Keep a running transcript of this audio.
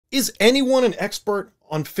Is anyone an expert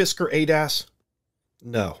on Fisker ADAS?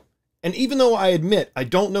 No. And even though I admit I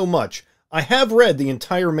don't know much, I have read the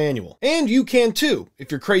entire manual. And you can too,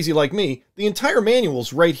 if you're crazy like me. The entire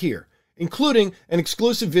manual's right here, including an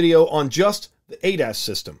exclusive video on just the ADAS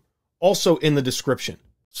system, also in the description.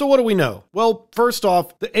 So what do we know? Well, first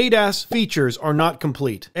off, the ADAS features are not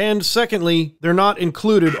complete. And secondly, they're not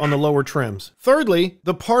included on the lower trims. Thirdly,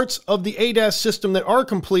 the parts of the ADAS system that are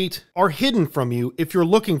complete are hidden from you if you're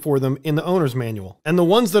looking for them in the owner's manual. And the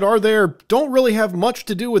ones that are there don't really have much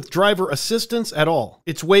to do with driver assistance at all.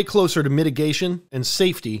 It's way closer to mitigation and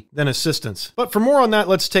safety than assistance. But for more on that,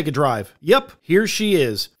 let's take a drive. Yep, here she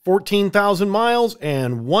is. 14,000 miles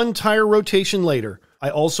and 1 tire rotation later. I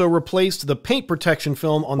also replaced the paint protection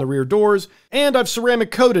film on the rear doors, and I've ceramic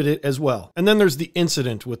coated it as well. And then there's the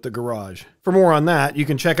incident with the garage. For more on that, you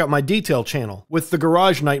can check out my detail channel, with the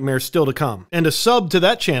garage nightmare still to come. And a sub to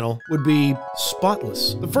that channel would be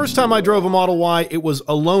spotless. The first time I drove a Model Y, it was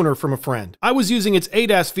a loaner from a friend. I was using its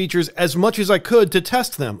ADAS features as much as I could to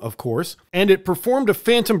test them, of course, and it performed a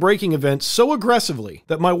phantom braking event so aggressively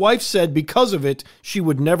that my wife said because of it, she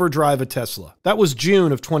would never drive a Tesla. That was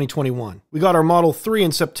June of 2021. We got our Model 3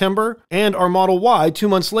 in September, and our Model Y 2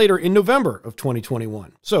 months later in November of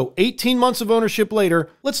 2021. So 18 months of ownership later,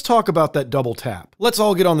 let's talk about that double tap. Let's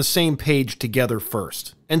all get on the same page together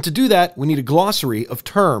first. And to do that, we need a glossary of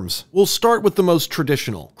terms. We'll start with the most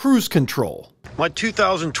traditional, cruise control. My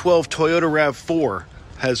 2012 Toyota RAV4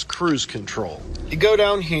 has cruise control. You go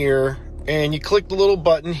down here and you click the little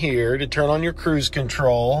button here to turn on your cruise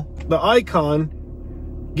control. The icon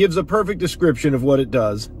gives a perfect description of what it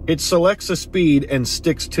does. It selects a speed and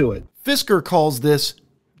sticks to it. Fisker calls this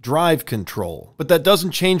drive control, but that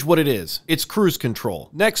doesn't change what it is. It's cruise control.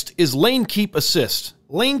 Next is lane keep assist.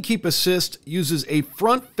 Lane keep assist uses a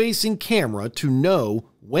front-facing camera to know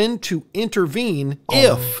when to intervene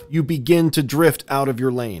if you begin to drift out of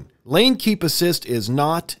your lane. Lane keep assist is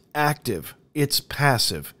not active. It's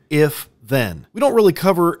passive. If then. We don't really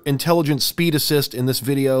cover intelligent speed assist in this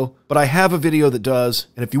video, but I have a video that does,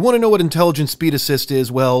 and if you want to know what intelligent speed assist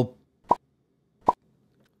is, well,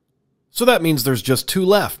 so that means there's just 2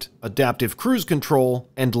 left: adaptive cruise control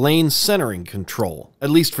and lane centering control, at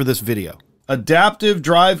least for this video. Adaptive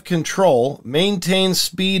drive control maintains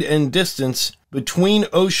speed and distance between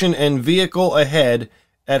ocean and vehicle ahead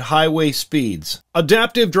at highway speeds.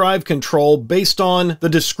 Adaptive drive control, based on the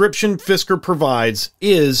description Fisker provides,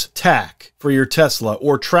 is TAC for your Tesla,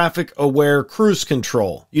 or traffic aware cruise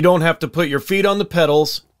control. You don't have to put your feet on the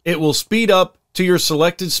pedals. It will speed up to your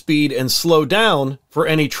selected speed and slow down for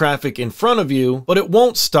any traffic in front of you, but it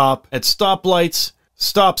won't stop at stoplights,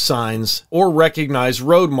 stop signs, or recognize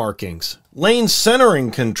road markings. Lane centering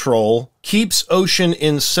control keeps ocean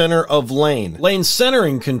in center of lane. Lane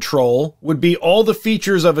centering control would be all the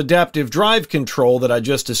features of adaptive drive control that I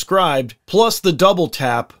just described, plus the double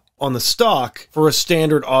tap on the stock for a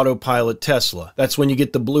standard autopilot Tesla. That's when you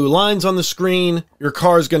get the blue lines on the screen, your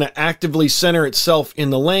car's going to actively center itself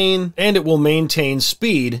in the lane, and it will maintain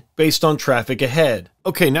speed based on traffic ahead.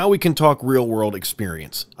 Okay, now we can talk real-world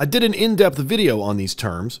experience. I did an in-depth video on these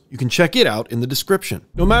terms. You can check it out in the description.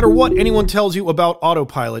 No matter what anyone tells you about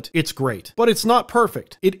autopilot, it's great, but it's not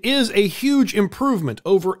perfect. It is a huge improvement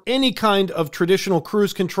over any kind of traditional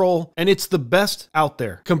cruise control, and it's the best out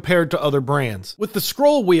there compared to other brands. With the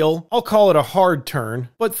scroll wheel, I'll call it a hard turn,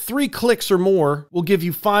 but 3 clicks or more will give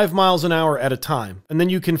you 5 miles an hour at a time, and then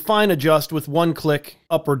you can fine adjust with 1 click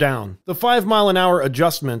up or down. The 5 mile an hour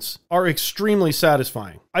adjustments are extremely satisfying.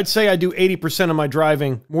 I'd say I do 80% of my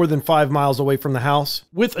driving more than 5 miles away from the house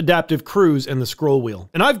with adaptive cruise and the scroll wheel.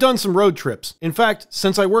 And I've done some road trips. In fact,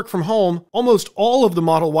 since I work from home, almost all of the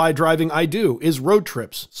Model Y driving I do is road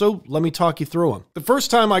trips. So let me talk you through them. The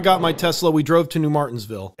first time I got my Tesla, we drove to New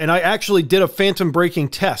Martinsville, and I actually did a phantom braking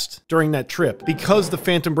test during that trip because the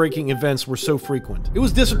phantom braking events were so frequent. It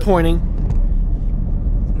was disappointing.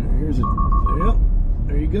 Here's it. Yep.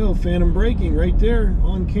 There you go, phantom braking right there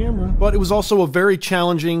on camera. But it was also a very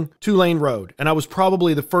challenging 2-lane road, and I was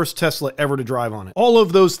probably the first Tesla ever to drive on it. All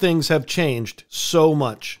of those things have changed so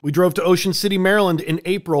much. We drove to Ocean City, Maryland in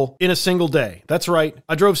April in a single day. That's right,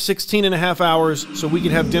 I drove 16.5 hours so we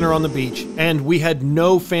could have dinner on the beach, and we had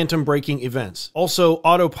no phantom braking events. Also,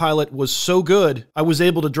 autopilot was so good, I was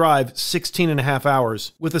able to drive 16.5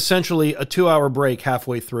 hours with essentially a 2-hour break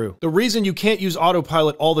halfway through. The reason you can't use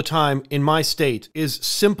autopilot all the time in my state is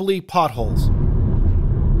simply potholes.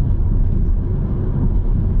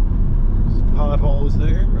 Potholes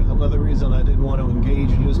there. Another reason I didn't want to engage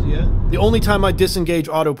just yet. The only time I disengage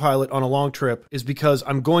autopilot on a long trip is because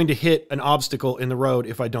I'm going to hit an obstacle in the road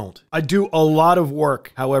if I don't. I do a lot of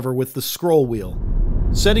work, however, with the scroll wheel.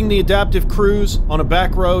 Setting the adaptive cruise on a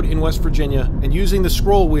back road in West Virginia and using the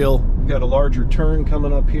scroll wheel. We've got a larger turn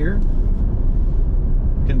coming up here.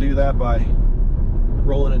 Can do that by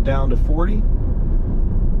rolling it down to 40.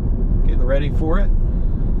 Getting ready for it.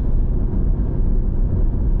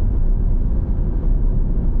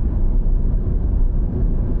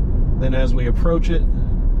 Then as we approach it,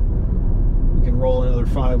 we can roll another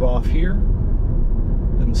 5 off here,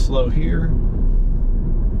 then slow here,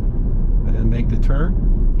 and make the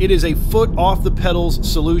turn. It is a foot off the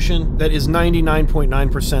pedals solution that is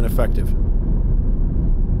 99.9% effective.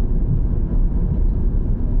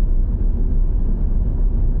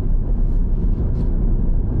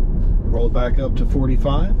 Roll it back up to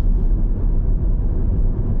 45.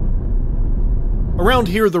 Around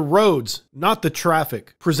here, the roads, not the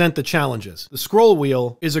traffic, present the challenges. The scroll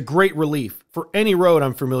wheel is a great relief for any road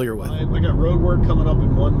I'm familiar with. I got road work coming up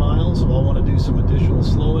in 1 mile, so I'll want to do some additional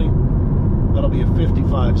slowing. That'll be a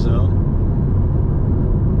 55 zone.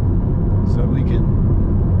 So we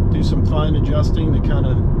can do some fine adjusting to kind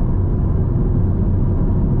of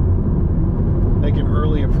make an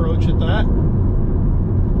early approach at that.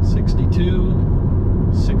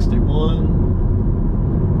 62,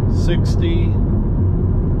 61, 60.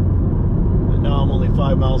 Now I'm only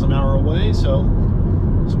 5 miles an hour away, so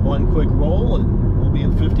just one quick roll and we'll be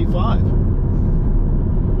at 55.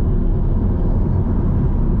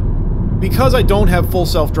 Because I don't have full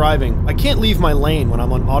self-driving, I can't leave my lane when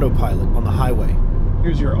I'm on autopilot on the highway.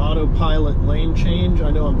 Here's your autopilot lane change.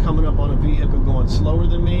 I know I'm coming up on a vehicle going slower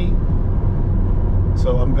than me,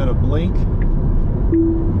 so I'm going to blink,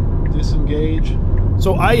 disengage.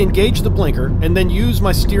 So I engage the blinker and then use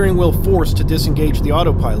my steering wheel force to disengage the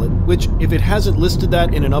autopilot, which, if it hasn't listed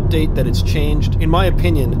that in an update that it's changed, in my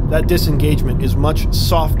opinion, that disengagement is much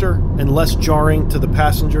softer and less jarring to the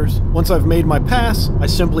passengers. Once I've made my pass, I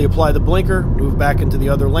simply apply the blinker, move back into the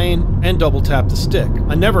other lane, and double tap the stick.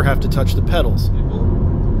 I never have to touch the pedals.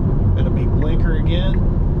 It'll be blinker again.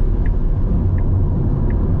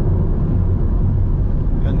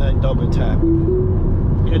 And then double tap.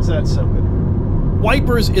 It's that simple.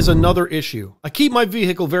 Wipers is another issue. I keep my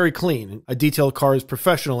vehicle very clean. I detail cars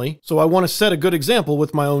professionally, so I want to set a good example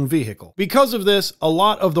with my own vehicle. Because of this, a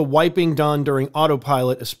lot of the wiping done during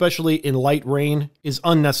autopilot, especially in light rain, is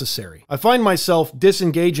unnecessary. I find myself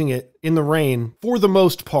disengaging it in the rain for the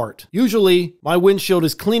most part. Usually, my windshield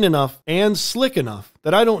is clean enough and slick enough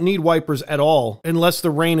that I don't need wipers at all unless the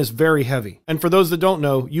rain is very heavy. And for those that don't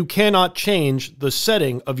know, you cannot change the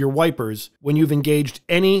setting of your wipers when you've engaged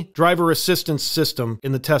any driver assistance system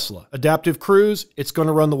in the Tesla. Adaptive Cruise, it's going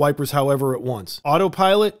to run the wipers however it wants.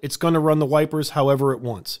 Autopilot, it's going to run the wipers however it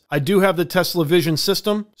wants. I do have the Tesla Vision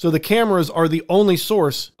system, so the cameras are the only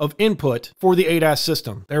source of input for the ADAS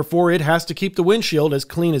system. Therefore, it has to keep the windshield as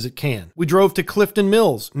clean as it can. We drove to Clifton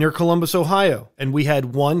Mills near Columbus, Ohio, and we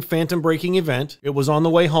had one phantom braking event. It was on the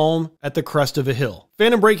way home at the crest of a hill.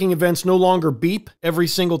 Phantom braking events no longer beep every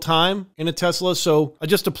single time in a Tesla, so I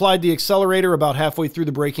just applied the accelerator about halfway through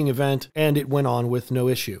the braking event, and it went on with no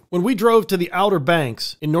issue. When we drove to the Outer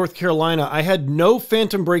Banks in North Carolina, I had no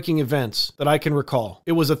phantom braking events that I can recall.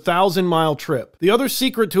 It was a 1,000-mile trip. The other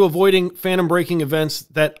secret to avoiding phantom braking events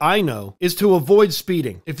that I know is to avoid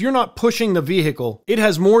speeding. If you're not pushing the vehicle, it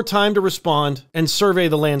has more time to respond and survey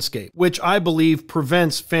the landscape, which I believe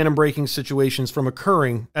prevents phantom braking situations from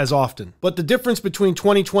occurring as often. But the difference between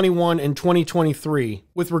 2021 and 2023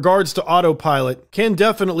 with regards to autopilot can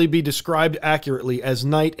definitely be described accurately as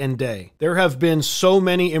night and day. There have been so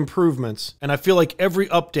many improvements, and I feel like every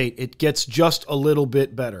update it gets just a little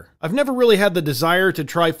bit better. I've never really had the desire to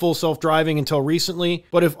try full self-driving until recently,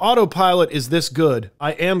 but if autopilot is this good,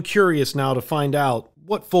 I am curious now to find out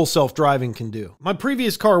what full self-driving can do. My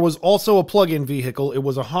previous car was also a plug-in vehicle. It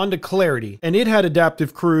was a Honda Clarity, and it had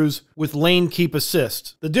adaptive cruise with lane keep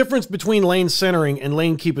assist. The difference between lane centering and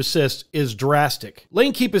lane keep assist is drastic.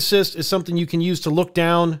 Lane keep assist is something you can use to look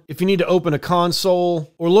down if you need to open a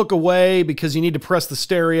console, or look away because you need to press the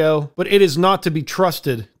stereo, but it is not to be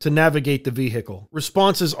trusted to navigate the vehicle.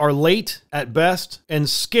 Responses are late at best and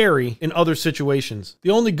scary in other situations. The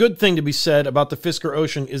only good thing to be said about the Fisker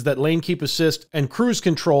Ocean is that lane keep assist and cruise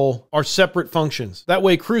control are separate functions. That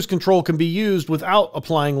way cruise control can be used without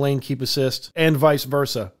applying lane keep assist and vice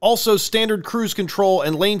versa. Also, standard cruise control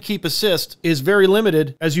and lane keep assist is very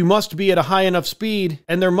limited, as you must be at a high enough speed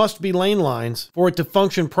and there must be lane lines for it to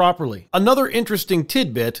function properly. Another interesting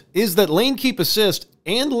tidbit is that lane keep assist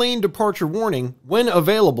and lane departure warning, when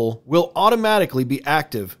available, will automatically be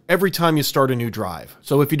active every time you start a new drive.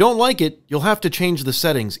 So if you don't like it, you'll have to change the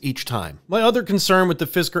settings each time. My other concern with the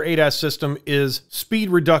Fisker ADAS system is speed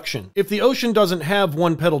reduction. If the Ocean doesn't have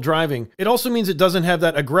one-pedal driving, it also means it doesn't have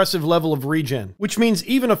that aggressive level of regen, which means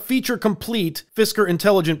even a feature-complete Fisker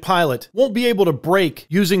Intelligent Pilot won't be able to brake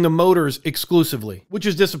using the motors exclusively, which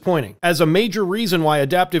is disappointing, as a major reason why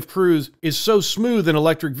adaptive cruise is so smooth in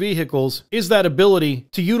electric vehicles is that ability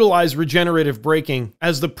to utilize regenerative braking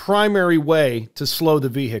as the primary way to slow the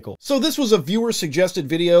vehicle. So this was a viewer-suggested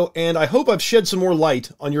video, and I hope I've shed some more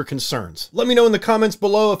light on your concerns. Let me know in the comments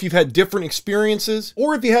below if you've had different experiences,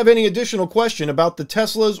 or if you have any additional question about the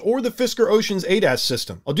Teslas or the Fisker Ocean's ADAS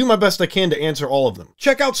system. I'll do my best I can to answer all of them.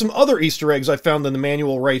 Check out some other Easter eggs I found in the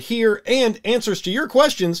manual right here, and answers to your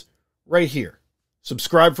questions right here.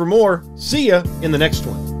 Subscribe for more. See ya in the next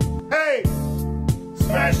one. Hey!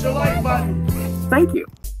 Smash the like button! Thank you.